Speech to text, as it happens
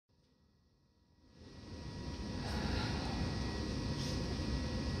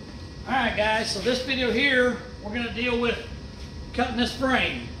Alright guys, so this video here, we're going to deal with cutting this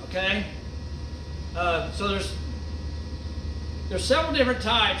frame, okay? So there's several different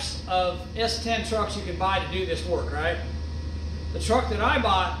types of S10 trucks you can buy to do this work, right? The truck that I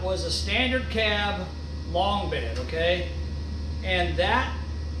bought was a standard cab long bed, okay? And that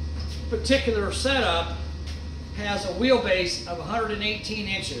particular setup has a wheelbase of 118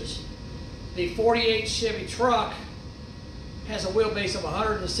 inches. The 48 Chevy truck has a wheelbase of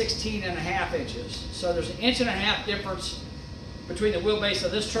 116 and a half inches. So there's an inch and a half difference between the wheelbase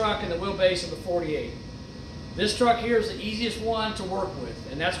of this truck and the wheelbase of the 48. This truck here is the easiest one to work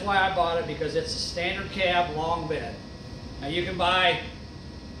with, and that's why I bought it, because it's a standard cab long bed. Now you can buy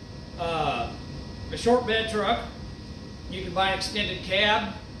a short bed truck, you can buy an extended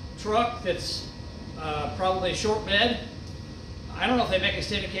cab truck that's probably a short bed. I don't know if they make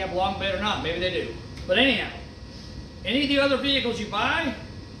extended cab long bed or not, maybe they do. But anyhow, any of the other vehicles you buy,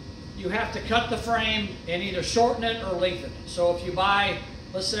 you have to cut the frame and either shorten it or lengthen it. So if you buy,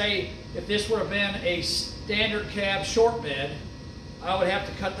 let's say, if this would have been a standard cab short bed, I would have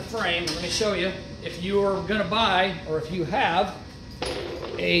to cut the frame. Let me show you. If you are going to buy, or if you have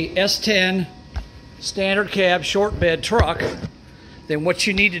a S10 standard cab short bed truck, then what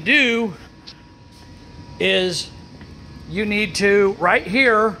you need to do is you need to, right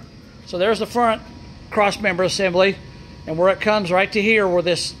here, so there's the front cross member assembly, and where it comes right to here, where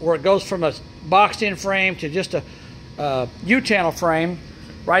it goes from a boxed in frame to just a U-channel frame,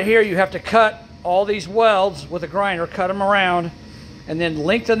 right here you have to cut all these welds with a grinder, cut them around, and then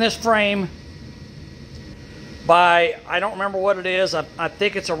lengthen this frame by, I don't remember what it is, I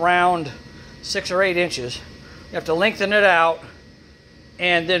think it's around 6 or 8 inches. You have to lengthen it out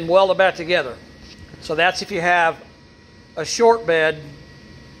and then weld it back together. So that's if you have a short bed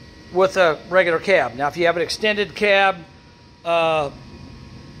with a regular cab. Now if you have an extended cab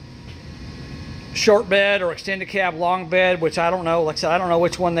short bed or extended cab long bed, which I don't know, like I said, I don't know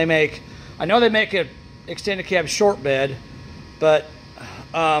which one they make. I know they make an extended cab short bed, but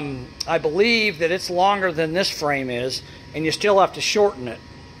I believe that it's longer than this frame is, and you still have to shorten it.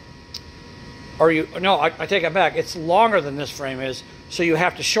 Or no, I take it back. It's longer than this frame is, so you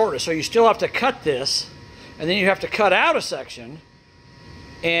have to shorten it. So you still have to cut this, and then you have to cut out a section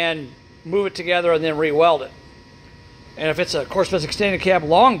and move it together and then re-weld it. And if it's, of course, if it's extended cab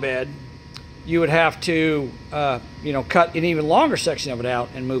long bed, you would have to, cut an even longer section of it out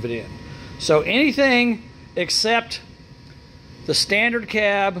and move it in. So anything except the standard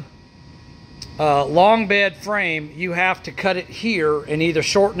cab long bed frame, you have to cut it here and either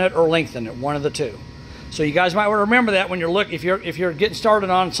shorten it or lengthen it, one of the two. So you guys might want to remember that when you're if you're getting started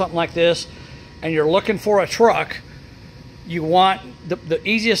on something like this and you're looking for a truck. You want the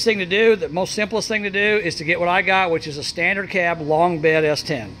easiest thing to do, the most simplest thing to do, is to get what I got, which is a standard cab long bed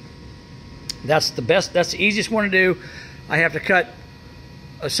S10. That's the best, that's the easiest one to do. I have to cut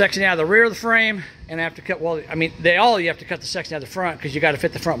a section out of the rear of the frame, and I have to cut, well, I mean, you have to cut the section out of the front because you got to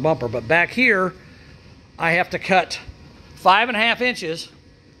fit the front bumper. But back here, I have to cut 5.5 inches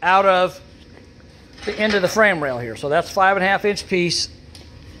out of the end of the frame rail here. So that's 5.5 inch piece.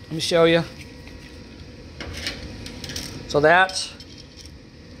 Let me show you. So that's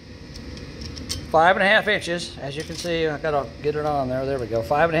 5.5 inches. As you can see, I gotta get it on there. There we go,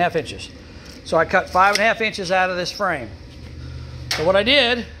 5.5 inches. So I cut 5.5 inches out of this frame. So what I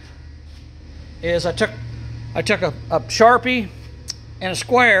did is I took a Sharpie and a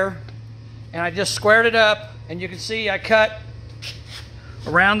square, and I just squared it up, and you can see I cut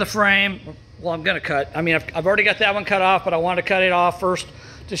around the frame. Well, I'm gonna cut. I mean, I've already got that one cut off, but I wanted to cut it off first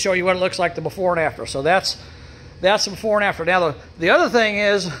to show you what it looks like the before and after. So that's the before and after. Now the other thing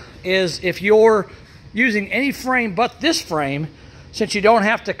is if you're using any frame but this frame, since you don't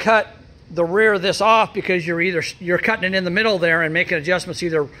have to cut the rear of this off because you're cutting it in the middle there and making adjustments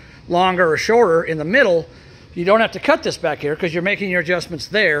either longer or shorter in the middle, you don't have to cut this back here because you're making your adjustments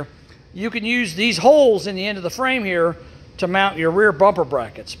there. You can use these holes in the end of the frame here to mount your rear bumper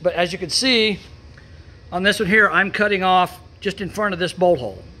brackets. But as you can see on this one here, I'm cutting off just in front of this bolt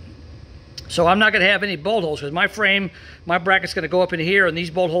hole. So I'm not going to have any bolt holes because my bracket's going to go up into here, and these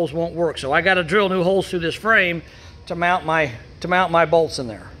bolt holes won't work. So I got to drill new holes through this frame to mount my bolts in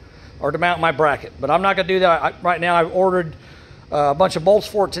there, or to mount my bracket. But I'm not going to do that right now. I've ordered a bunch of bolts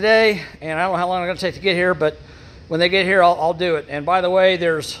for it today, and I don't know how long it's going to take to get here. But when they get here, I'll do it. And by the way,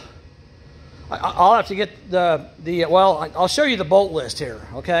 I'll have to get well, I'll show you the bolt list here.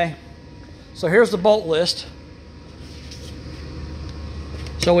 Okay. So here's the bolt list.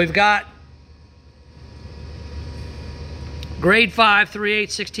 So we've got grade 5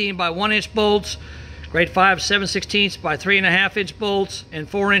 3/8 16 by 1 inch bolts, Grade 5 7/16 by 3.5 inch bolts and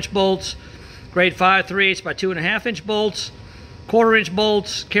 4 inch bolts. Grade 5 3/8 by 2.5 inch bolts. 1/4 inch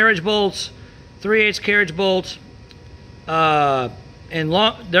bolts, carriage bolts, 3/8 carriage bolts, and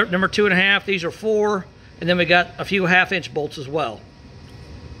number 2.5. These are 4, and then we got a few 1/2 inch bolts as well.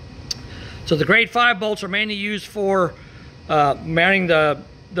 So the grade 5 bolts are mainly used for mounting the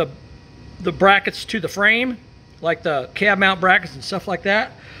brackets to the frame, like the cab mount brackets and stuff like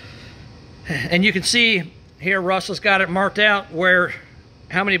that. And you can see here, Russell's got it marked out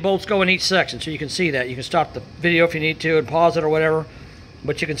how many bolts go in each section, so you can see that. You can stop the video if you need to and pause it or whatever,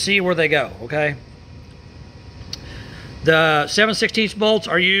 but you can see where they go, okay? The 7/16 bolts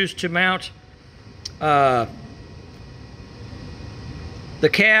are used to mount the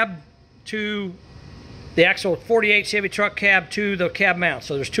cab to the actual 48 Chevy truck cab to the cab mount.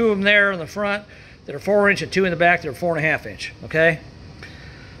 So there's 2 of them there in the front that are 4 inch and 2 in the back that are 4.5 inch, okay?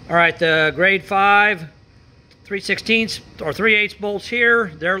 All right, the grade 5 3/16 or 3/8 bolts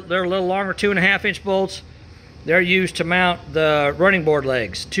here, they're a little longer, 2.5 inch bolts. They're used to mount the running board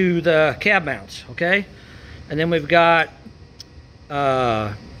legs to the cab mounts, okay? And then we've got,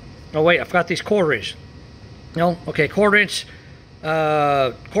 oh wait, I forgot these 1/4 inch. No, okay, 1/4 inch,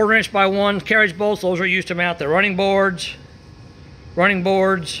 1/4 inch by 1 carriage bolts. Those are used to mount the running boards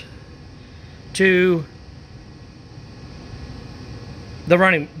to the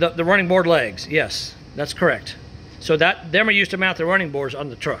running board legs. Yes, that's correct. So them are used to mount the running boards on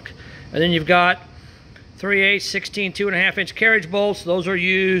the truck. And then you've got 3/8 16 2.5 inch carriage bolts. Those are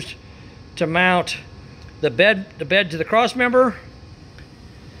used to mount the bed to the cross member.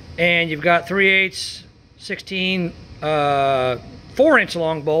 And you've got 3/8 16 4 inch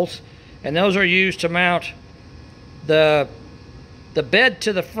long bolts, and those are used to mount the bed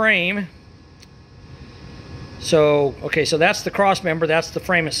to the frame. So okay, so that's the cross member, that's the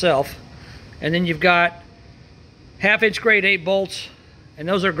frame itself. And then you've got 1/2 inch grade 8 bolts, and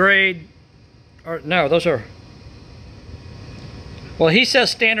those are well, he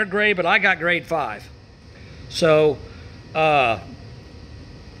says standard grade, but I got grade 5. So 1/2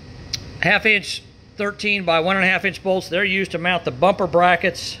 inch 13 by 1.5 inch bolts, they're used to mount the bumper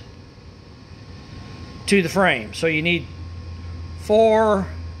brackets to the frame. So you need 4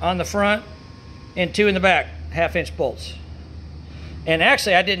 on the front and 2 in the back, 1/2 inch bolts. And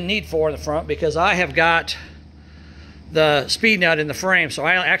actually I didn't need 4 in the front because I have got the speed nut in the frame, so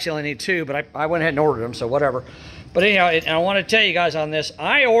I actually only need 2, but I went ahead and ordered them, so whatever. But anyhow, and I want to tell you guys on this,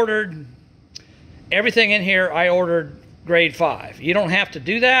 I ordered everything in here, I ordered grade 5. You don't have to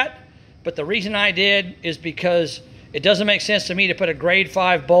do that, but the reason I did is because it doesn't make sense to me to put a grade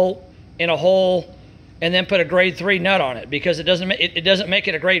 5 bolt in a hole and then put a grade 3 nut on it, because it doesn't make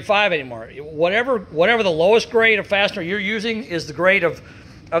it a grade 5 anymore. Whatever the lowest grade of fastener you're using is the grade of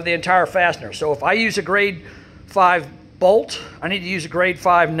the entire fastener. So if I use a grade 5 bolt, I need to use a grade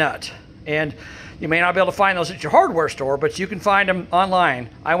 5 nut. And you may not be able to find those at your hardware store, but you can find them online.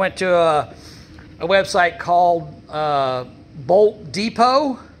 I went to a website called Bolt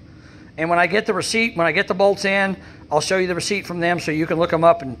Depot, and when I get the receipt, when I get the bolts in, I'll show you the receipt from them so you can look them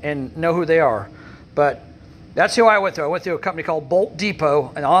up and know who they are. But that's who I went through. I went through a company called Bolt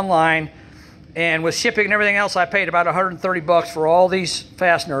Depot and online, and with shipping and everything else, I paid about 130 bucks for all these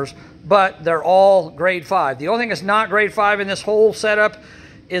fasteners, but they're all grade 5. The only thing that's not grade 5 in this whole setup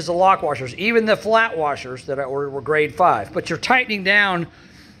is the lock washers. Even the flat washers that I ordered were grade 5. But you're tightening down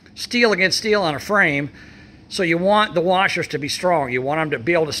steel against steel on a frame, so you want the washers to be strong. You want them to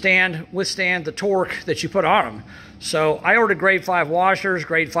be able to withstand the torque that you put on them. So I ordered grade 5 washers,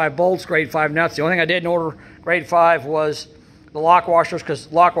 grade 5 bolts, grade 5 nuts. The only thing I didn't order grade 5 was the lock washers,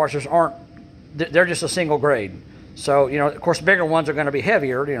 because lock washers they're just a single grade. So, you know, of course, bigger ones are going to be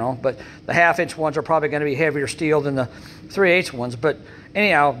heavier, you know, but the 1/2 inch ones are probably going to be heavier steel than the 3/8 ones. But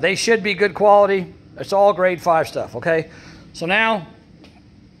anyhow, they should be good quality. It's all grade 5 stuff, okay? So now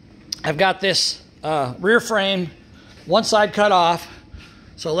I've got this rear frame, one side cut off.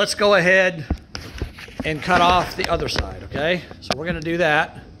 So let's go ahead and cut off the other side, okay? So we're going to do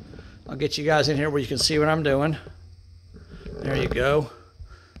that. I'll get you guys in here where you can see what I'm doing. There you go.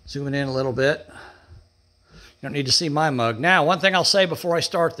 Zooming in a little bit. You don't need to see my mug. Now, one thing I'll say before I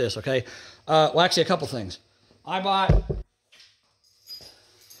start this, okay? Well, actually, a couple things. I bought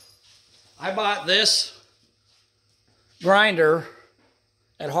this grinder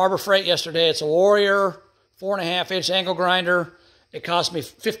at Harbor Freight yesterday. It's a Warrior 4.5 inch angle grinder. It cost me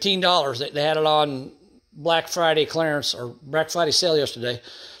 $15. They had it on Black Friday clearance or Black Friday sale yesterday.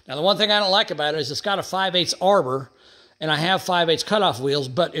 Now, the one thing I don't like about it is it's got a 5/8 arbor, and I have 5/8 cutoff wheels.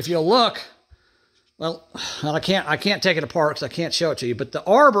 But if you'll look, well, I can't take it apart because I can't show it to you. But the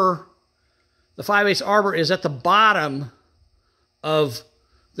arbor the 5/8 arbor is at the bottom of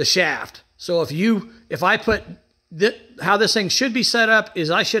the shaft. So if I put how this thing should be set up is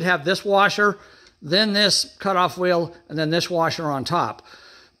I should have this washer, then this cutoff wheel, and then this washer on top.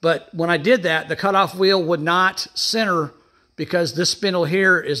 But when I did that, the cutoff wheel would not center because this spindle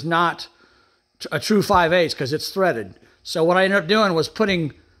here is not a true 5/8 because it's threaded. So what I ended up doing was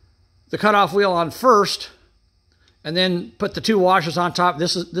putting the cutoff wheel on first and then put the two washers on top.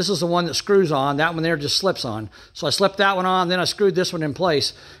 This is the one that screws on. That one there just slips on. So I slipped that one on, then I screwed this one in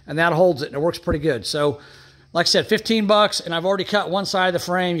place, and that holds it, and it works pretty good. So like I said, 15 bucks, and I've already cut one side of the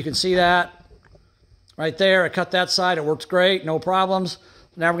frame. You can see that right there. I cut that side. It works great, no problems.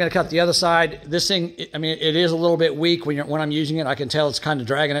 Now we're going to cut the other side. This thing, I mean, it is a little bit weak when I'm using it. I can tell it's kind of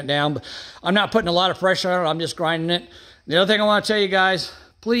dragging it down, but I'm not putting a lot of pressure on it. I'm just grinding it. The other thing I want to tell you guys,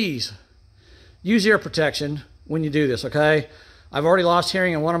 please use ear protection when you do this, okay? I've already lost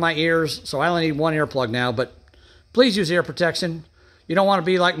hearing in one of my ears, so I only need one earplug now, but please use ear protection. You don't want to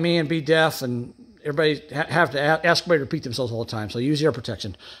be like me and be deaf and everybody have to ask everybody to repeat themselves all the time, so use ear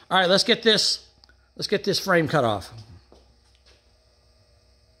protection. All right, let's get this frame cut off.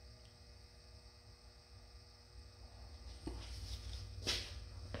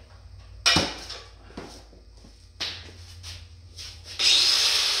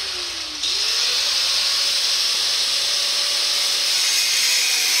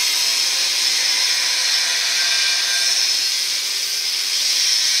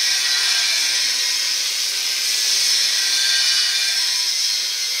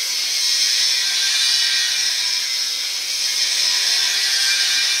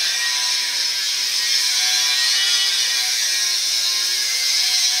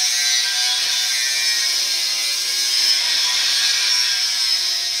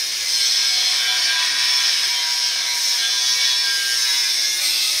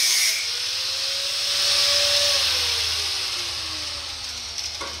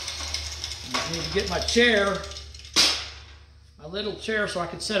 I need to get my chair, my little chair, so I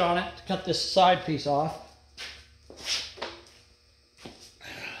can sit on it to cut this side piece off.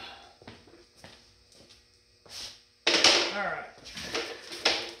 All right.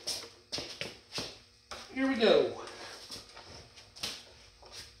 Here we go.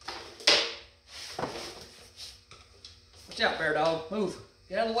 Watch out, bear dog. Move.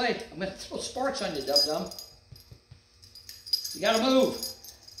 Get out of the way. I'm going to throw sparks on you, dum-dum. You got to move.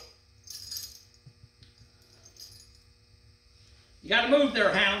 You got to move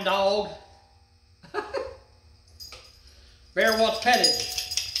there, hound dog. Bear wants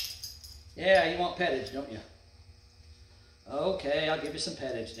pettage. Yeah, you want pettage, don't you? Okay, I'll give you some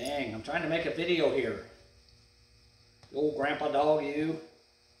pettage. Dang, I'm trying to make a video here. You old grandpa dog, you.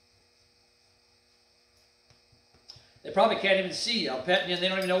 They probably can't even see you. I'm petting you and they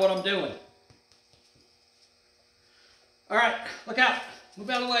don't even know what I'm doing. All right, look out. Move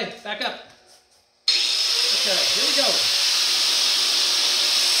out of the way. Back up. Okay, here we go.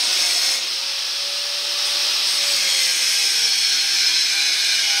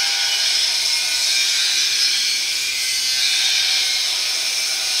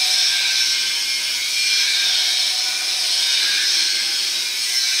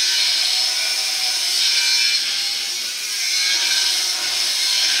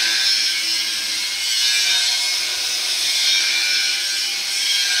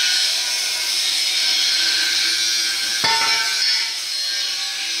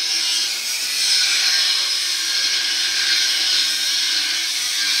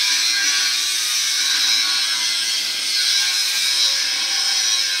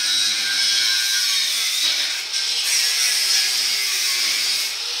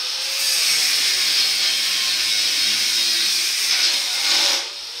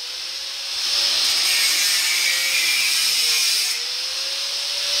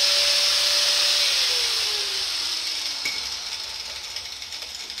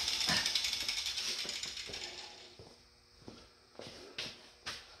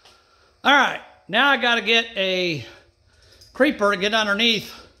 All right, now I got to get a creeper to get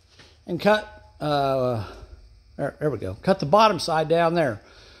underneath and cut, there we go, cut the bottom side down there.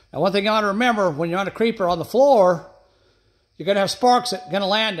 Now one thing you want to remember, when you're on a creeper on the floor, you're going to have sparks that are going to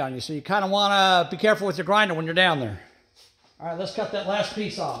land on you, so you kind of want to be careful with your grinder when you're down there. All right, let's cut that last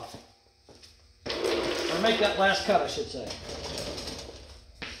piece off. Or make that last cut, I should say.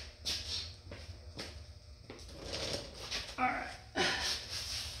 All right.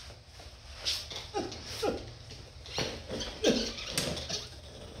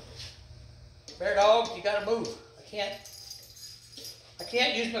 Bear dog, you gotta move. I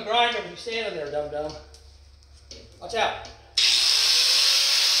can't use my grinder when you're standing there, dum-dum. Watch out.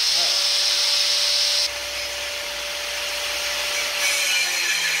 Right.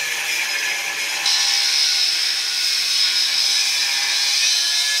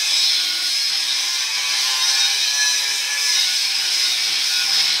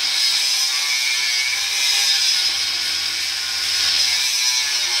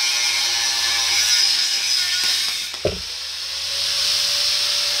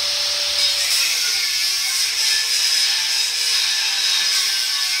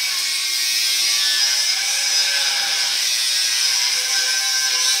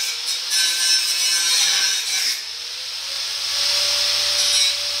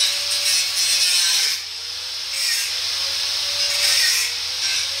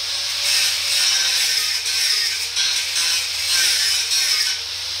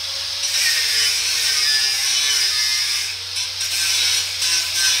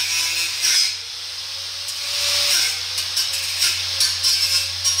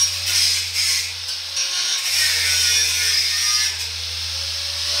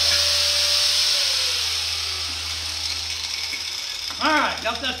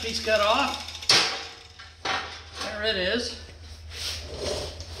 got that piece cut off. There it is.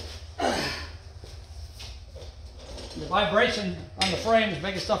 The vibration on the frame is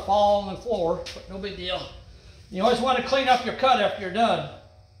making stuff fall on the floor, but no big deal. You always want to clean up your cut after you're done.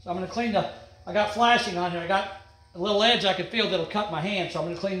 So I'm going to clean I got flashing on here. I got a little edge I can feel that'll cut my hand, so I'm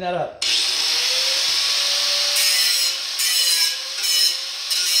going to clean that up.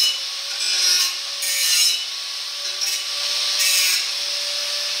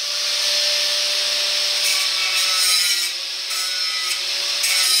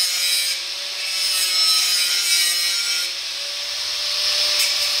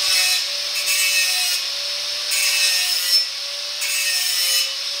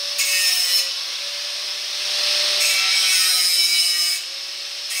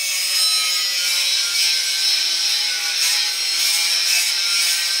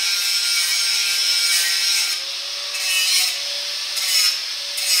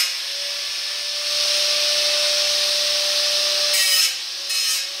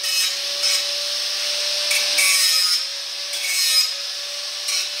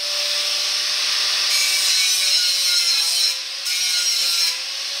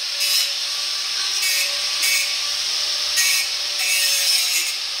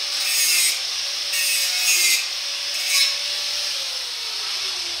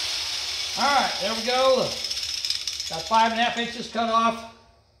 Alright, there we go. Look. Got 5.5 inches cut off.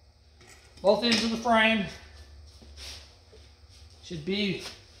 Both ends of the frame. This should be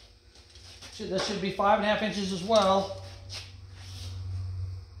 5.5 inches as well.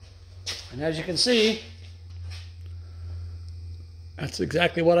 And as you can see, that's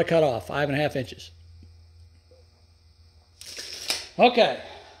exactly what I cut off, 5.5 inches. Okay.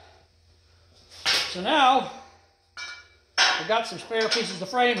 So now, I've got some spare pieces of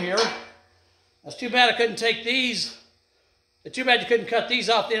frame here. That's too bad I couldn't take these. It's too bad you couldn't cut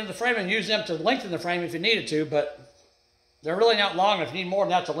these off the end of the frame and use them to lengthen the frame if you needed to, but they're really not long enough. You need more than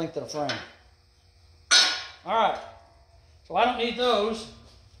that to lengthen the frame. All right, so I don't need those.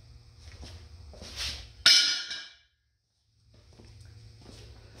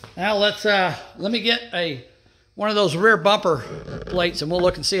 Now let me get one of those rear bumper plates and we'll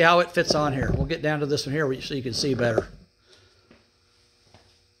look and see how it fits on here. We'll get down to this one here so you can see better.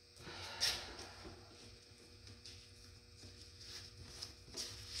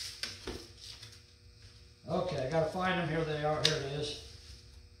 Okay, I gotta find them. Here they are. Here it is.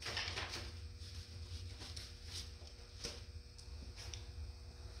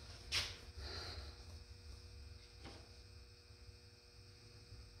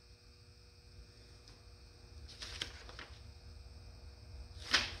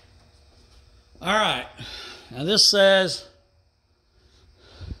 All right. Now this says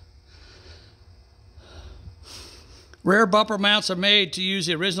rear bumper mounts are made to use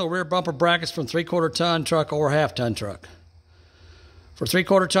the original rear bumper brackets from 3/4 ton truck or 1/2 ton truck. For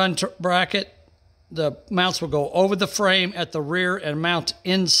 3/4 ton bracket, the mounts will go over the frame at the rear and mount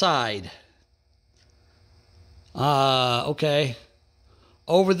inside. Okay.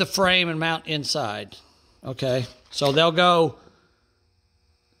 Over the frame and mount inside. Okay. So they'll go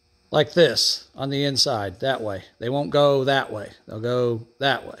like this on the inside, that way. They won't go that way. They'll go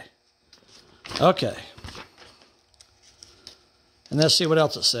that way. Okay. And let's see what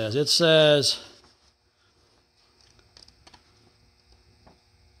else it says. It says,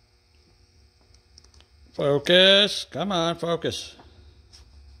 focus. Come on, focus.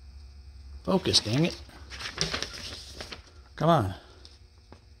 Focus, dang it. Come on.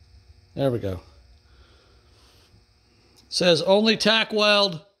 There we go. It says only tack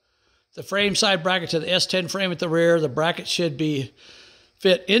weld the frame side bracket to the S10 frame at the rear. The bracket should be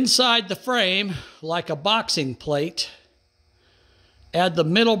fit inside the frame like a boxing plate. Add the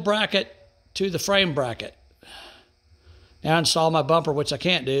middle bracket to the frame bracket. Now install my bumper, which I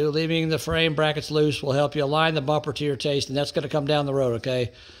can't do. Leaving the frame brackets loose will help you align the bumper to your taste, and that's going to come down the road,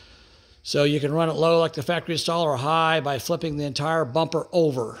 okay? So you can run it low like the factory installer or high by flipping the entire bumper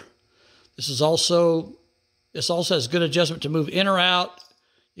over. This also has good adjustment to move in or out.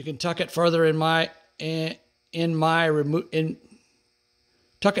 You can tuck it further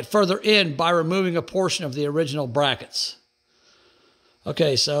tuck it further in by removing a portion of the original brackets.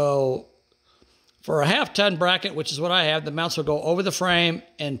 Okay, so for a 1/2 ton bracket, which is what I have, the mounts will go over the frame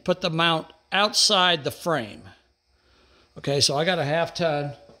and put the mount outside the frame. Okay, so I got a 1/2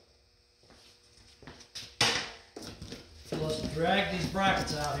 ton. So let's drag these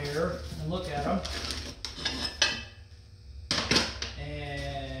brackets out here and look at them.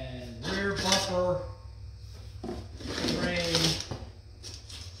 And rear bumper frame.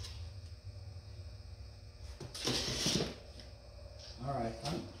 All right,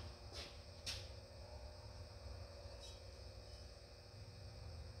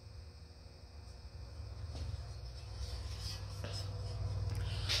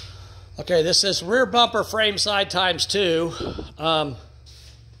 Okay, this is rear bumper frame side times 2. The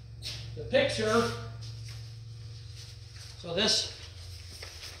picture, so this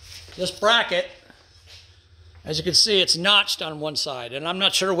bracket, as you can see, it's notched on one side, and I'm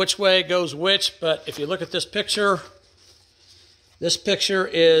not sure which way goes which, but if you look at this picture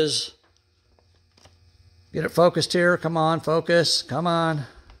is, get it focused here, come on, focus, come on,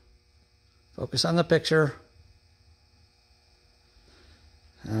 focus on the picture.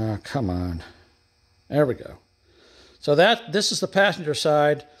 Come on. There we go. So this is the passenger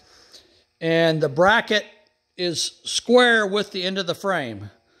side, and the bracket is square with the end of the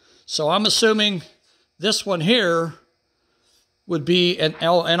frame. So I'm assuming this one here would be, and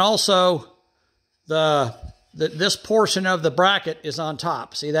also this portion of the bracket is on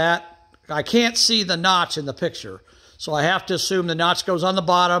top. See that? I can't see the notch in the picture, so I have to assume the notch goes on the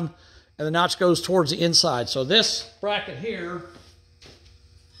bottom and the notch goes towards the inside. So this bracket here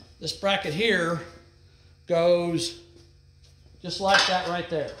goes just like that right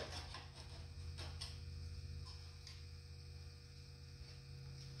there.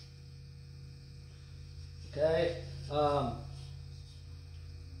 Okay.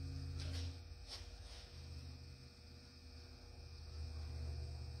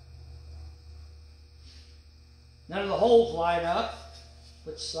 None of the holes line up,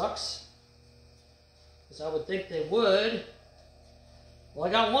 which sucks, because I would think they would. Well,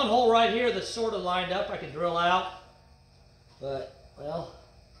 I got one hole right here that's sort of lined up I can drill out, but, well,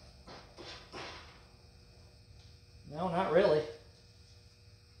 no, not really.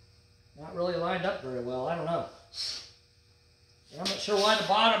 Not really lined up very well. I don't know. And I'm not sure why the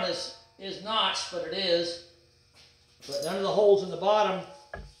bottom is notched, but it is. But none of the holes in the bottom.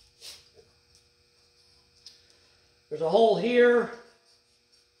 There's a hole here,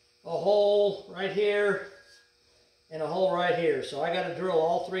 a hole right here, and a hole right here. So I got to drill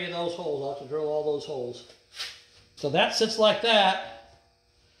all 3 of those holes. I'll have to drill all those holes. So that sits like that.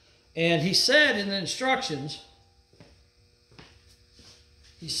 And he said in the instructions,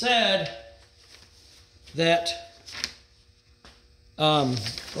 he said that,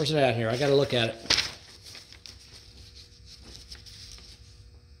 where's it at here? I got to look at it.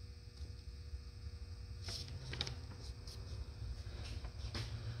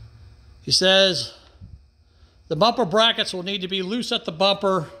 He says the bumper brackets will need to be loose at the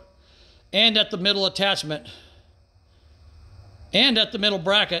bumper and at the middle attachment and at the middle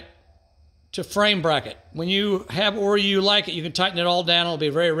bracket to frame bracket. When you have or you like it, you can tighten it all down. It'll be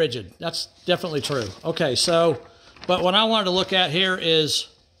very rigid. That's definitely true. Okay, so, but what I wanted to look at here is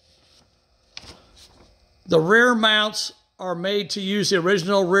the rear mounts are made to use the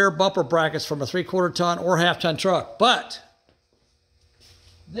original rear bumper brackets from a 3/4 ton or half-ton truck. But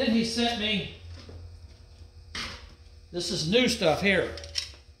then he sent me, this is new stuff here.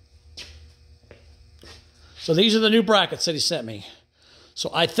 So these are the new brackets that he sent me. So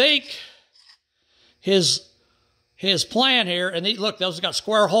I think his plan here, and look, those got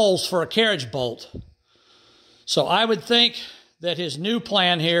square holes for a carriage bolt. So I would think that his new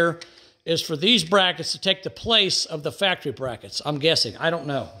plan here is for these brackets to take the place of the factory brackets. I'm guessing. I don't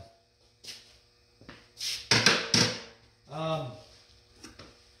know.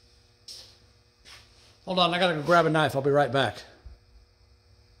 Hold on, I gotta go grab a knife. I'll be right back.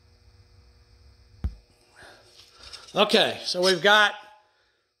 Okay, so we've got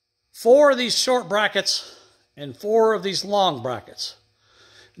 4 of these short brackets and 4 of these long brackets.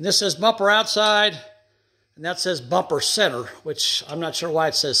 And this says bumper outside, and that says bumper center, which I'm not sure why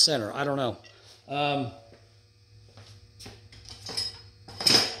it says center. I don't know.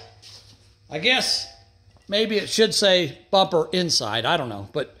 I guess maybe it should say bumper inside. I don't know,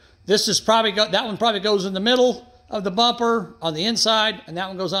 but this is probably that one probably goes in the middle of the bumper on the inside, and that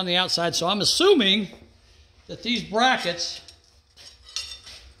one goes on the outside. So I'm assuming that these brackets,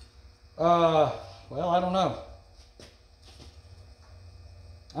 well, I don't know.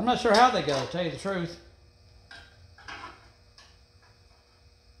 I'm not sure how they go, to tell you the truth.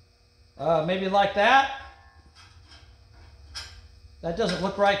 Maybe like that. That doesn't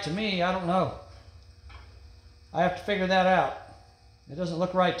look right to me. I don't know. I have to figure that out. It doesn't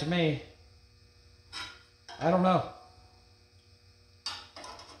look right to me. I don't know.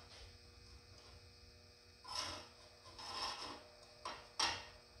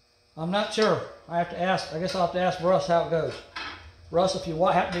 I'm not sure. I have to ask. I guess I'll have to ask Russ how it goes. Russ, if you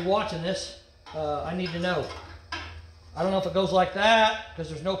happen to be watching this, I need to know. I don't know if it goes like that because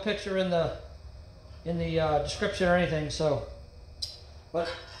there's no picture in the description or anything. So, but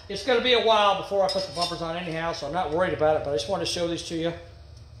it's going to be a while before I put the bumpers on anyhow, so I'm not worried about it. But I just wanted to show these to you.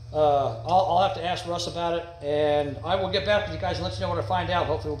 I'll have to ask Russ about it, and I will get back to you guys and let you know what I find out.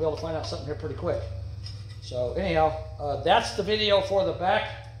 Hopefully we'll be able to find out something here pretty quick. So anyhow, that's the video for the back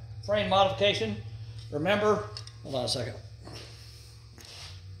frame modification. Remember, hold on a second.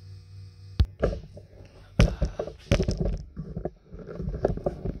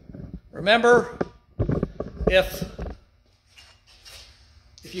 Remember, if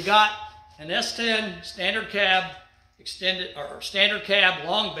you got an S10 standard cab extended or standard cab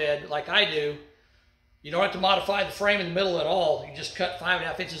long bed like I do, you don't have to modify the frame in the middle at all. You just cut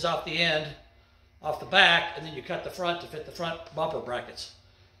 5.5 inches off the end, off the back, and then you cut the front to fit the front bumper brackets.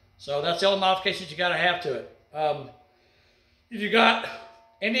 So that's the only modifications you got to have to it. If you got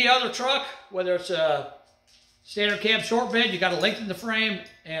any other truck, whether it's a standard cab short bed, you got to lengthen the frame,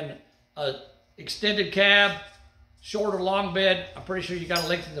 and a extended cab short or long bed, I'm pretty sure you got to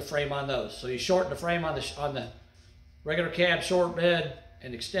lengthen the frame on those. So you shorten the frame on the regular cab short bed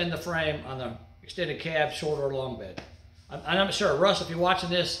and extend the frame on the extended cab short or long bed. I'm not sure. Russ, if you're watching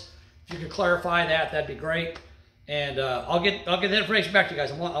this, if you could clarify that, that'd be great. And I'll get that information back to you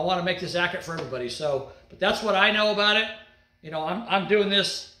guys. I want to make this accurate for everybody. So, but that's what I know about it. You know, I'm doing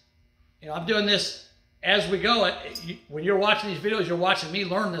this. You know, I'm doing this as we go. When you're watching these videos, you're watching me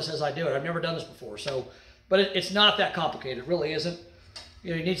learn this as I do it. I've never done this before. So, but it's not that complicated. It really isn't.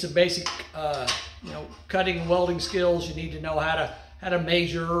 You know, you need some basic, you know, cutting and welding skills. You need to know how to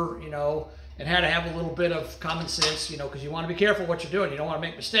measure, you know, and how to have a little bit of common sense, you know, because you want to be careful what you're doing. You don't want to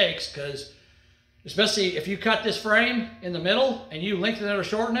make mistakes, because especially if you cut this frame in the middle and you lengthen it or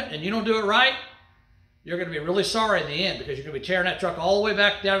shorten it and you don't do it right, you're going to be really sorry in the end, because you're going to be tearing that truck all the way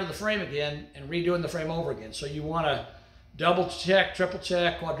back down to the frame again and redoing the frame over again. So you want to double check, triple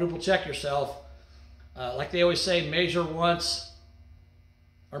check, quadruple check yourself. Like they always say, measure once,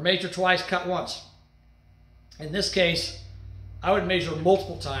 or measure twice, cut once. In this case, I would measure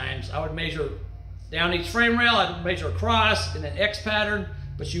multiple times. I would measure down each frame rail, I'd measure across in an X pattern,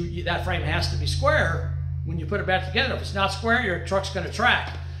 but that frame has to be square when you put it back together. If it's not square, your truck's going to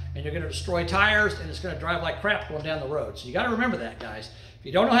track, and you're going to destroy tires, and it's going to drive like crap going down the road. So you got to remember that, guys. If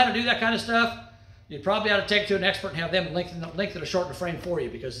you don't know how to do that kind of stuff, you probably ought to take it to an expert and have them lengthen or shorten the frame for you,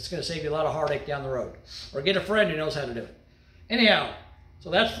 because it's going to save you a lot of heartache down the road. Or get a friend who knows how to do it. Anyhow, so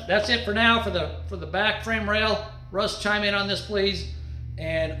that's it for now for the back frame rail. Russ, chime in on this, please.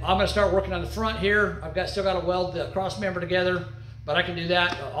 And I'm going to start working on the front here. Still got to weld the cross member together, but I can do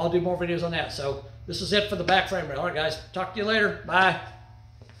that. I'll do more videos on that. So this is it for the back frame rail. All right, guys. Talk to you later. Bye.